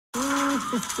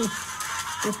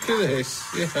Look at this.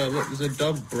 Yeah, look, there's a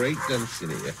dog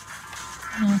breakdancing here.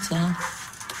 Not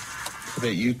I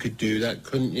bet you could do that,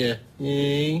 couldn't you?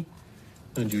 Yeah.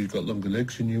 And you've got longer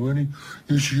legs than you, ain't he?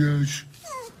 Yes, he has.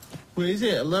 What is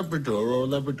it, a Labrador or a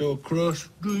Labrador cross?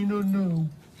 Do you not know?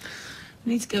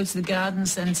 We need to go to the garden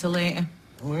centre later.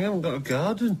 We haven't got a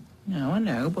garden. No, I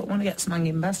know, but I want to get some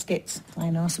hanging baskets. I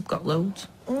know, I've got loads.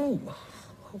 Oh,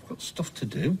 I've got stuff to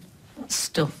do. What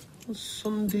stuff?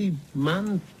 Sunday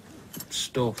man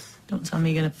stuff. Don't tell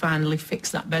me you're going to finally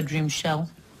fix that bedroom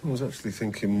shelf. I was actually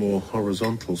thinking more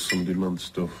horizontal Sunday man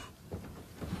stuff.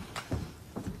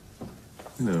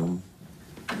 You know,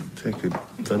 take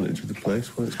advantage of the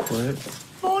place when it's quiet.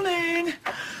 Morning.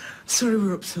 Sorry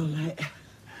we're up so late.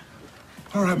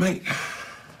 All right, mate.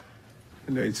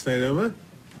 You know you'd stayed over?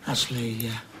 Actually,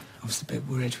 I was a bit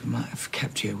worried we might have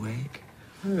kept you awake.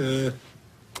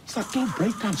 It's that dog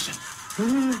breakdancing.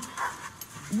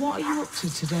 What are you up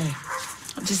to today?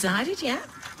 Not decided yet.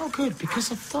 Oh, good,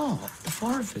 because I thought the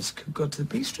four of us could go to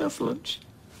the bistro for lunch.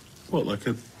 What, like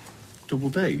a double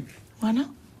date? Why not?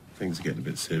 Things are getting a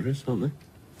bit serious, aren't they?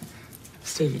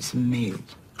 Steve, it's a meal.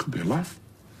 Could be a laugh.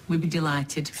 We'd be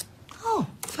delighted. Oh,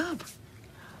 fab.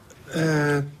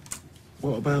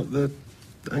 What about the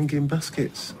hanging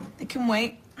baskets? They can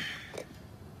wait.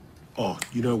 Oh,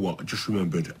 you know what? I just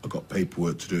remembered I got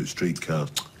paperwork to do at Streetcar.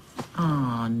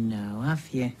 Oh, no, have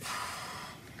you?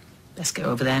 Let's get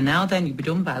over there now, then. You'll be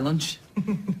done by lunch.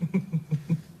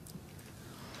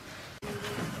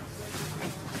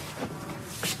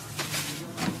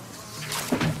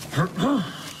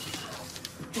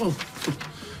 Oh,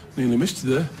 nearly missed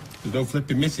you there. There's no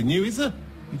flipping missing you, is there?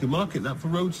 You can market that for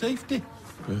road safety.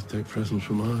 Birthday present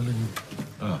from Ireland.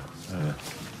 Oh,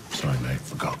 sorry, mate,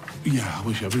 forgot. Yeah, I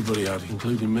wish everybody had,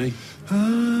 including me.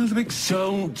 The big...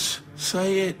 Don't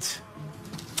say it.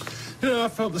 Yeah, I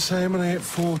felt the same when I hit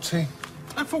 40.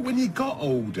 I thought when you got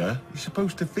older, you're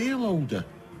supposed to feel older.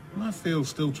 And I feel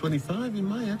still 25 in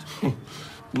my head.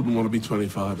 Wouldn't want to be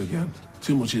 25 again.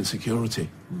 Too much insecurity.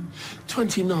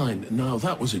 29, now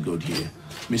that was a good year.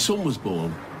 My son was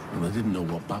born, and I didn't know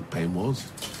what back pain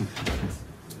was.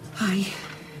 Hi.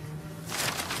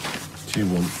 Do you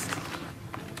want?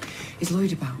 Is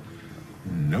Lloyd about?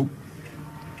 Nope.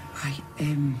 Right,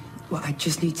 well, I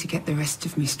just need to get the rest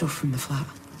of my stuff from the flat.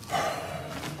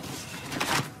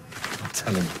 I'll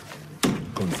tell him.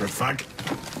 Going for a fag.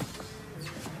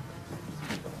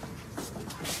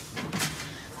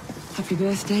 Happy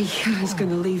birthday. I was going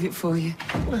to leave it for you.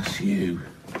 Bless you.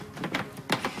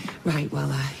 Right,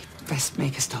 well, I best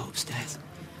make a stop upstairs.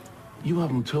 You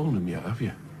haven't told him yet, have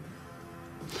you?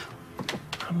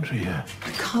 Andrea.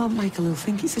 I can't, Michael. He'll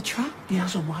think it's a trap. He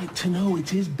has a right to know. It's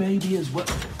his baby as well.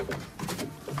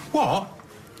 What?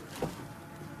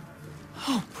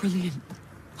 Oh, brilliant.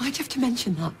 Why'd you have to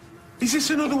mention that? Is this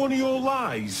another one of your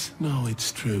lies? No,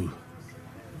 it's true.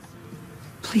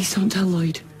 Please don't tell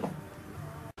Lloyd.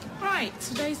 Right,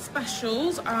 today's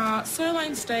specials are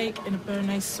sirloin steak in a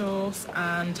béarnaise sauce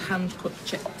and hand-cut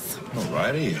chips.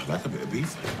 Alrighty, I like a bit of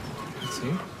beef.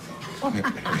 See?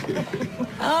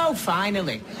 Oh,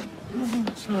 finally.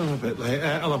 So I'm a bit late.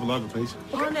 I'll have a lager, please.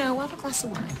 Oh, no, have a glass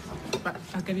of wine. But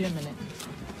I'll give you a minute.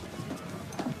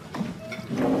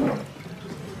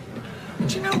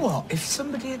 Do you know what? If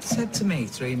somebody had said to me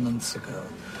 3 months ago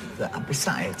that I'd be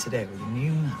sat here today with a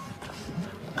new man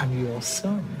and your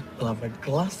son will have a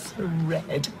glass of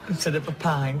red instead of a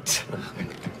pint, I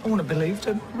wouldn't have believed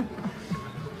him.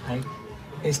 Hey,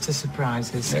 it's to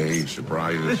surprises. Hey,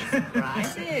 surprises.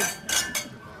 Surprises.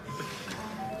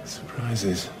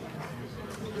 Surprises.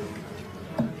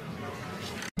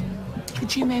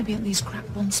 Could you maybe at least crack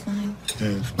one smile?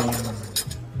 Yeah,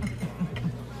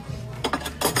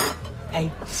 Hey,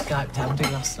 Skyped Andy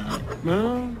last night.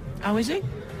 no. How is he?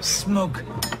 Smug.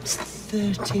 It's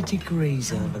 30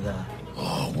 degrees over there.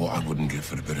 Oh, what I wouldn't give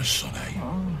for a bit of sun, eh?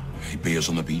 Hey, beers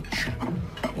on the beach,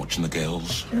 watching the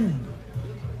girls.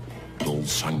 Old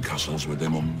sandcastles with their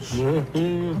mums. Yeah,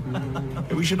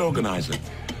 we should organise it.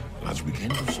 Lads'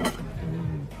 weekend or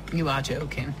something. You are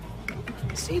joking.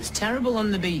 Steve's terrible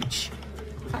on the beach.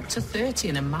 Factor 30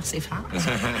 and a massive hat.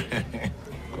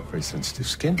 Got very sensitive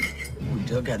skin. You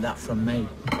don't get that from me.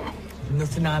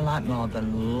 Nothing I like more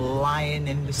than lying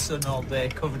in the sun all day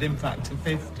covered in factor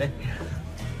 50.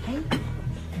 Hey,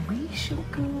 we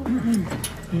should go.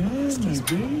 Yes,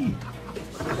 maybe.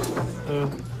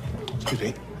 Excuse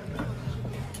me.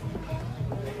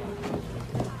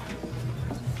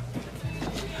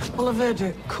 Well, I've heard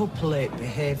a couple late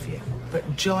behaviour,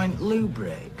 but joint loo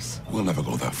breaks? We'll never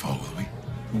go that far, will we?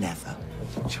 Never.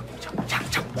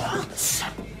 What?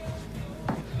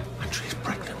 Andrea's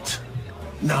pregnant.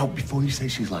 Now, before you say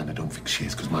she's lying, I don't think she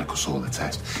is, because Michael saw the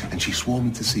test, and she swore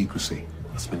me to secrecy.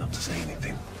 Asked me not to say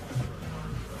anything.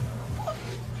 What?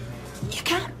 You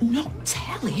can't not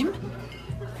tell him.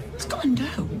 He's got to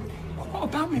know. What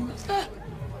about me, mother?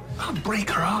 I'll break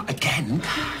her heart again.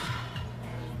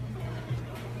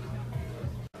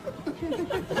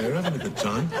 They're having a good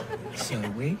time. So are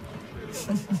we.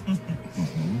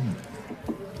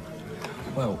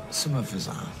 Well, some of us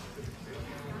are.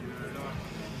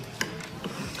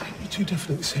 You're too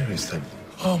definitely serious, then.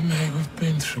 Oh, mate, we've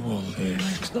been through all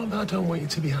this. It's not that I don't want you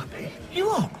to be happy. You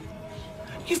what?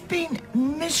 You've been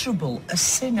miserable as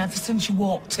sin ever since you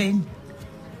walked in.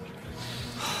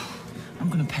 I'm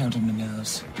going to powder my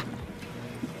nose.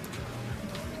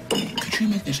 Could you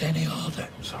make this any harder?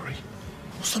 Sorry.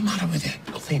 What's the matter with you?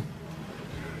 Nothing.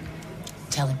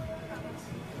 Tell him.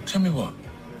 Tell me what?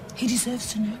 He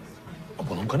deserves to know. Oh,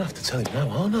 well, I'm going to have to tell him now,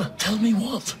 aren't I? Tell me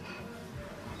what?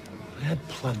 I had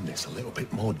planned this a little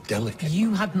bit more delicate.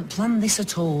 You hadn't planned this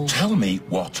at all. Tell me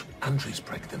what? Andrew's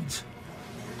pregnant.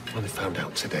 When I found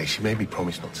out today, she made me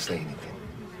promise not to say anything.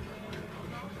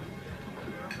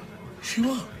 She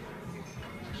what?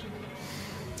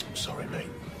 I'm sorry, mate.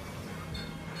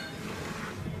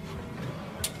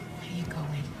 Where are you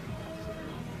going?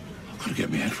 I've got to get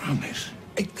my head around this.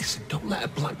 Hey, listen, don't let her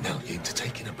blackmail you into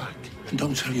taking her back. And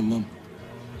don't tell your mum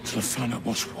till I find out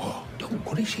what's what. Don't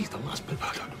worry, she's the last bit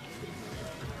I don't.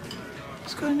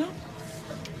 What's going on?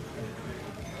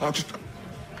 I'll just...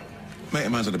 Mate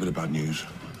of mine's had a bit of bad news.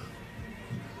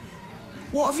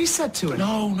 What have you said to him?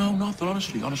 No, nothing,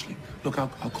 honestly. Look, I'll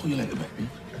call you later, baby.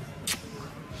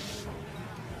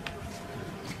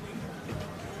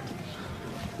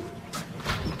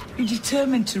 You're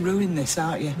determined to ruin this,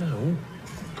 aren't you? No.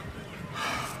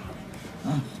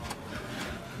 Oh.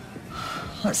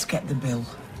 Let's get the bill.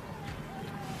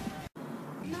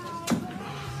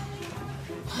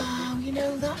 Wow, you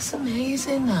know, that's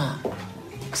amazing, that.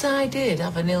 Because I did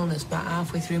have an illness about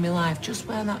halfway through my life, just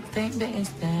where that thing bit is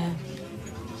there.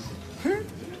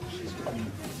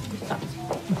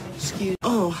 Excuse me.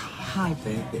 Oh, hi,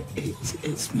 babe.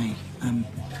 It's me.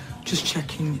 Just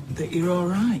checking that you're all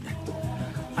right.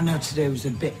 I know today was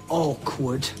a bit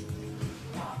awkward.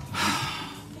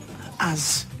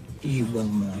 As you well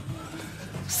know,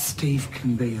 Steve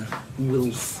can be a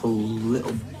willful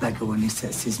little beggar when he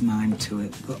sets his mind to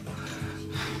it, but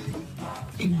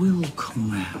he will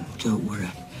come round, don't worry.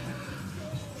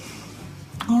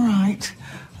 All right,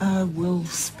 we'll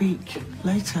speak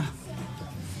later.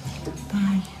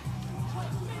 Bye.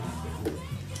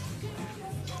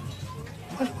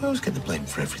 Why do I always get the blame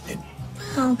for everything?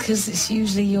 Well, because it's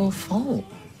usually your fault.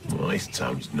 Well, this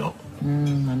time's not. I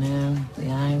know, the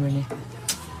irony.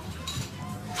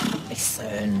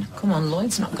 Listen, come on,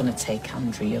 Lloyd's not going to take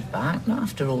Andrea back, not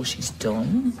after all she's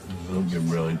done. Oh, you're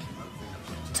right.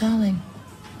 Darling,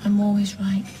 I'm always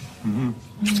right. Mm-hmm.